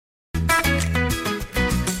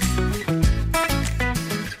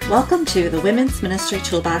Welcome to the Women's Ministry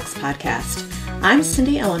Toolbox podcast. I'm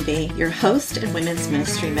Cindy Ellenby, your host and Women's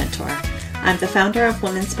Ministry mentor. I'm the founder of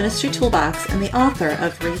Women's Ministry Toolbox and the author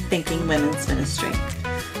of Rethinking Women's Ministry.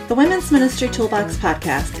 The Women's Ministry Toolbox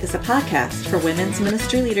podcast is a podcast for women's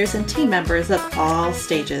ministry leaders and team members of all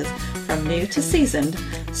stages, from new to seasoned,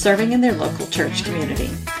 serving in their local church community.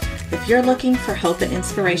 If you're looking for hope and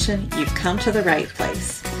inspiration, you've come to the right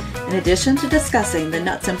place. In addition to discussing the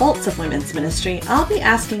nuts and bolts of women's ministry, I'll be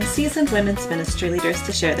asking seasoned women's ministry leaders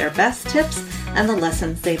to share their best tips and the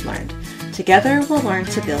lessons they've learned. Together, we'll learn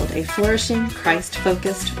to build a flourishing,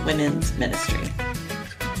 Christ-focused women's ministry.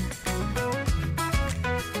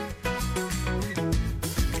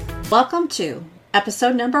 Welcome to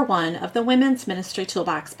episode number 1 of the Women's Ministry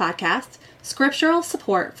Toolbox podcast, Scriptural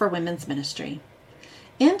Support for Women's Ministry.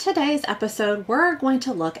 In today's episode, we're going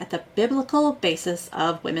to look at the biblical basis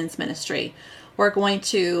of women's ministry. We're going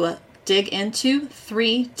to dig into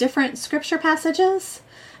 3 different scripture passages,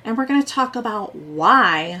 and we're going to talk about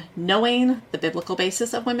why knowing the biblical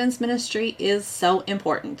basis of women's ministry is so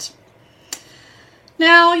important.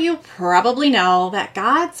 Now, you probably know that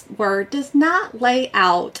God's Word does not lay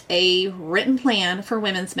out a written plan for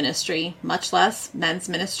women's ministry, much less men's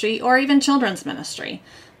ministry or even children's ministry.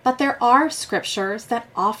 But there are scriptures that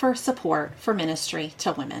offer support for ministry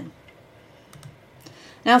to women.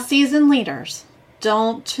 Now, seasoned leaders,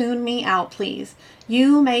 don't tune me out, please.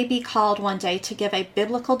 You may be called one day to give a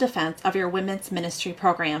biblical defense of your women's ministry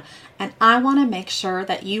program, and I want to make sure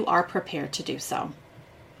that you are prepared to do so.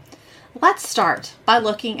 Let's start by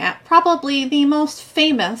looking at probably the most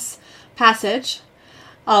famous passage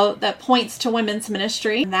that points to women's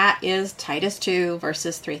ministry, and that is Titus 2,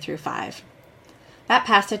 verses 3 through 5. That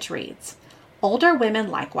passage reads, "Older women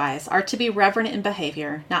likewise are to be reverent in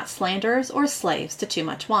behavior, not slanderers or slaves to too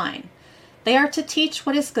much wine. They are to teach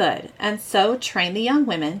what is good, and so train the young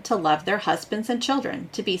women to love their husbands and children,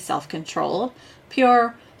 to be self-controlled,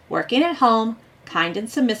 pure, working at home, kind and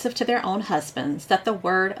submissive to their own husbands, that the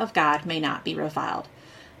word of God may not be reviled."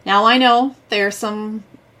 Now, I know there's some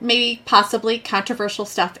maybe possibly controversial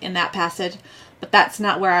stuff in that passage, but that's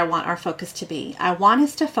not where I want our focus to be. I want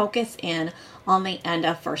us to focus in on the end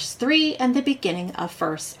of verse 3 and the beginning of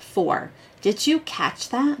verse 4. Did you catch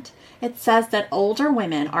that? It says that older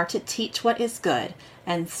women are to teach what is good,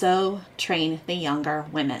 and so train the younger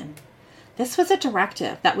women. This was a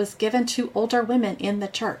directive that was given to older women in the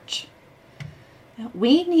church.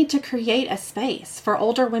 We need to create a space for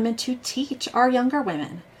older women to teach our younger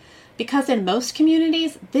women, because in most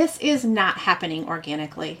communities, this is not happening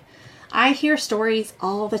organically. I hear stories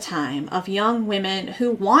all the time of young women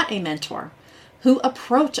who want a mentor, who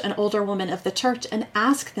approach an older woman of the church and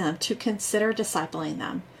ask them to consider discipling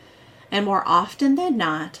them. And more often than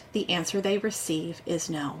not, the answer they receive is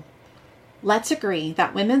no. Let's agree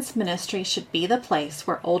that women's ministry should be the place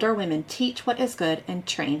where older women teach what is good and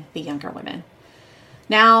train the younger women.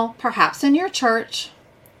 Now, perhaps in your church,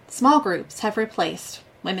 small groups have replaced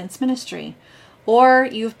women's ministry, or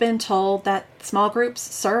you've been told that small groups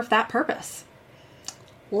serve that purpose.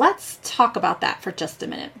 Let's talk about that for just a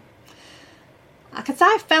minute, because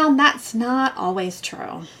I've found that's not always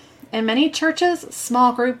true. In many churches,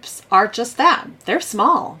 small groups are just that. They're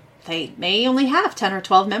small. They may only have 10 or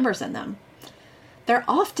 12 members in them. They're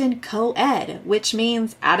often co-ed, which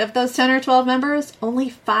means out of those 10 or 12 members, only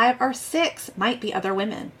 5 or 6 might be other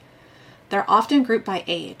women. They're often grouped by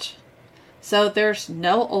age. So there's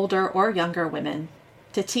no older or younger women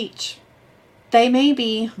to teach. They may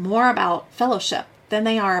be more about fellowship than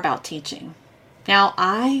they are about teaching. Now,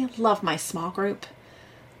 I love my small group,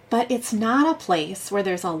 but it's not a place where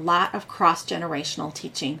there's a lot of cross-generational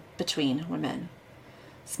teaching between women.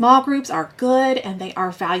 Small groups are good and they are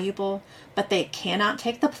valuable, but they cannot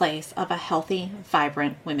take the place of a healthy,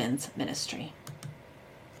 vibrant women's ministry.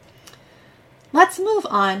 Let's move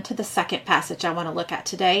on to the second passage I want to look at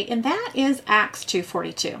today, and that is Acts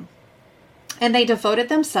 2:42. "And they devoted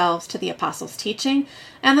themselves to the apostles' teaching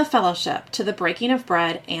and the fellowship, to the breaking of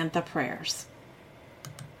bread and the prayers."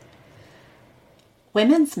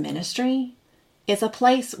 Women's ministry is a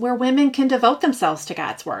place where women can devote themselves to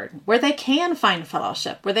God's word, where they can find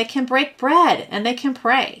fellowship, where they can break bread and they can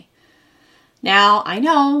pray. Now, I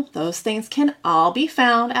know those things can all be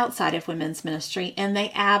found outside of women's ministry, and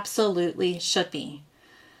they absolutely should be.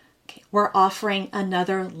 Okay, we're offering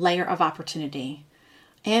another layer of opportunity,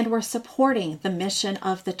 and we're supporting the mission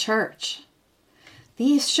of the church.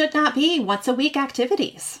 These should not be once-a-week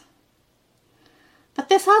activities. But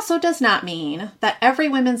this also does not mean that every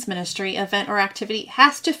women's ministry event or activity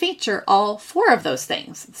has to feature all 4 of those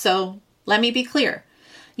things. So let me be clear.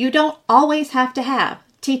 You don't always have to have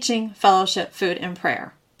teaching, fellowship, food, and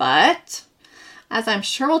prayer. But as I'm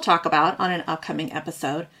sure we'll talk about on an upcoming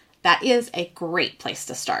episode, that is a great place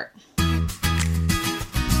to start.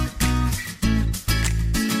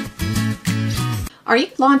 Are you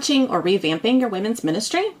launching or revamping your women's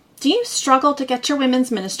ministry? Do you struggle to get your women's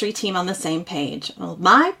ministry team on the same page? Well,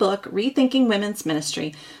 my book, Rethinking Women's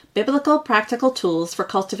Ministry, Biblical Practical Tools for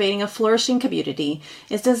Cultivating a Flourishing Community,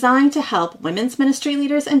 is designed to help women's ministry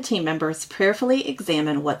leaders and team members prayerfully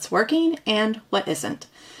examine what's working and what isn't.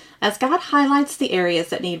 As God highlights the areas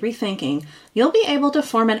that need rethinking, you'll be able to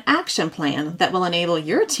form an action plan that will enable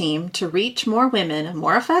your team to reach more women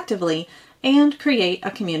more effectively and create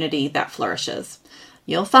a community that flourishes.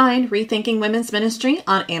 You'll find Rethinking Women's Ministry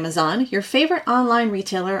on Amazon, your favorite online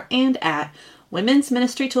retailer, and at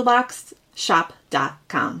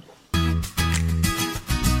womensministrytoolboxshop.com.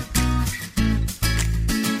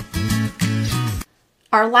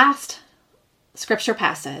 Our last scripture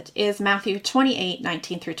passage is Matthew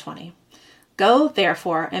 28:19-20. Go,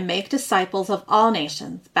 therefore, and make disciples of all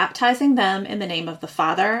nations, baptizing them in the name of the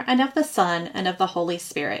Father, and of the Son, and of the Holy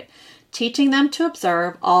Spirit, teaching them to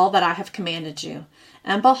observe all that I have commanded you.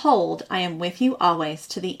 And behold, I am with you always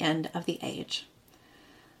to the end of the age.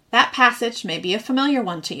 That passage may be a familiar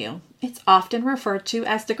one to you. It's often referred to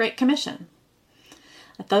as the Great Commission.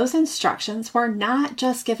 Those instructions were not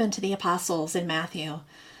just given to the apostles in Matthew.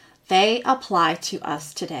 They apply to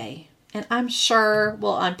us today. And I'm sure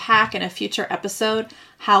we'll unpack in a future episode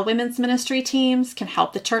how women's ministry teams can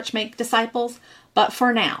help the church make disciples. But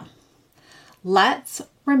for now, let's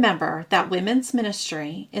remember that women's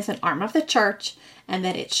ministry is an arm of the church and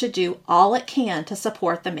that it should do all it can to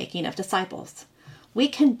support the making of disciples. We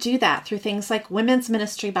can do that through things like women's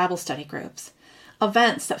ministry Bible study groups,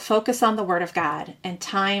 events that focus on the Word of God, and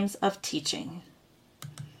times of teaching.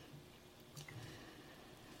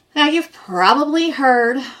 Now, you've probably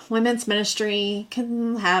heard women's ministry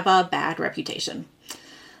can have a bad reputation.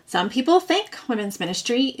 Some people think women's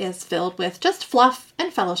ministry is filled with just fluff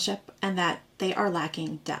and fellowship and that they are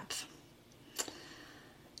lacking depth.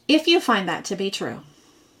 If you find that to be true,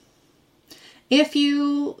 if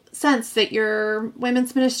you sense that your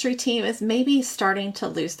women's ministry team is maybe starting to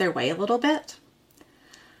lose their way a little bit,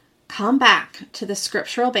 come back to the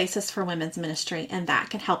scriptural basis for women's ministry, and that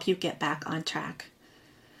can help you get back on track.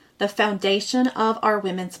 The foundation of our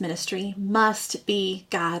women's ministry must be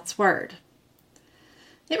God's Word.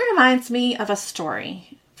 It reminds me of a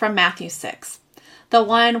story from Matthew 6, the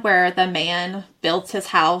one where the man builds his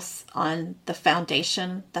house on the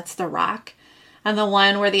foundation, that's the rock, and the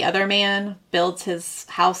one where the other man builds his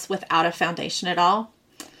house without a foundation at all.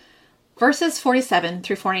 Verses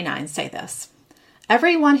 47-49 say this: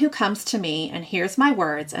 Everyone who comes to me and hears my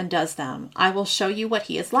words and does them, I will show you what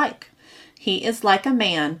he is like. He is like a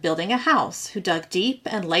man building a house who dug deep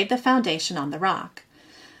and laid the foundation on the rock.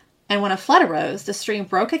 And when a flood arose, the stream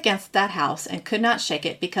broke against that house and could not shake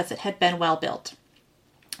it because it had been well built.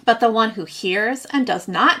 But the one who hears and does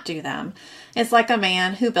not do them is like a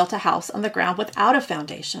man who built a house on the ground without a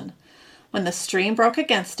foundation. When the stream broke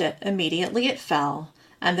against it, immediately it fell,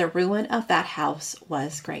 and the ruin of that house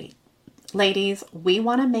was great. Ladies, we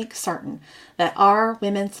want to make certain that our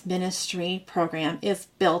women's ministry program is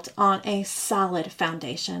built on a solid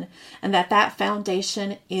foundation, and that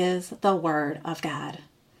foundation is the Word of God.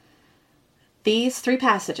 These three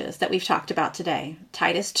passages that we've talked about today,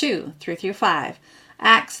 Titus 2:3-5,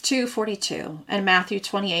 Acts 2:42, and Matthew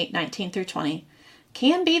 28:19-20,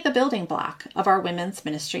 can be the building block of our women's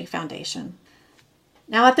ministry foundation.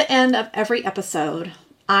 Now, at the end of every episode,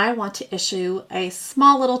 I want to issue a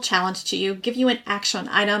small little challenge to you, give you an action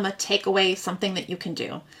item, a takeaway, something that you can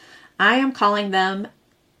do. I am calling them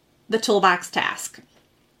the Toolbox Task.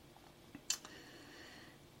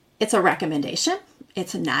 It's a recommendation.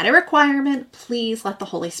 It's not a requirement. Please let the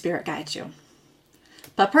Holy Spirit guide you.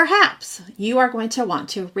 But perhaps you are going to want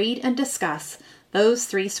to read and discuss those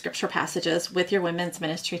three scripture passages with your women's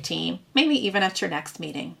ministry team, maybe even at your next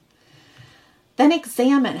meeting. Then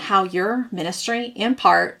examine how your ministry, in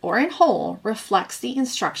part or in whole, reflects the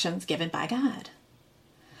instructions given by God.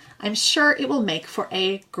 I'm sure it will make for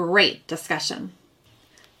a great discussion.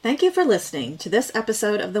 Thank you for listening to this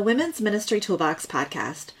episode of the Women's Ministry Toolbox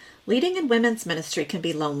podcast. Leading in women's ministry can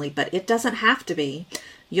be lonely, but it doesn't have to be.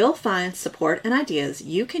 You'll find support and ideas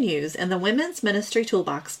you can use in the Women's Ministry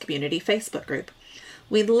Toolbox Community Facebook group.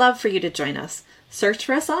 We'd love for you to join us. Search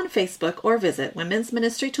for us on Facebook or visit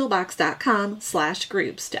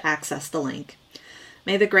womensministrytoolbox.com/groups to access the link.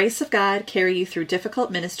 May the grace of God carry you through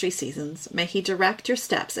difficult ministry seasons. May He direct your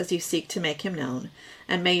steps as you seek to make Him known.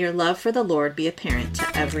 And may your love for the Lord be apparent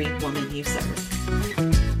to every woman you serve.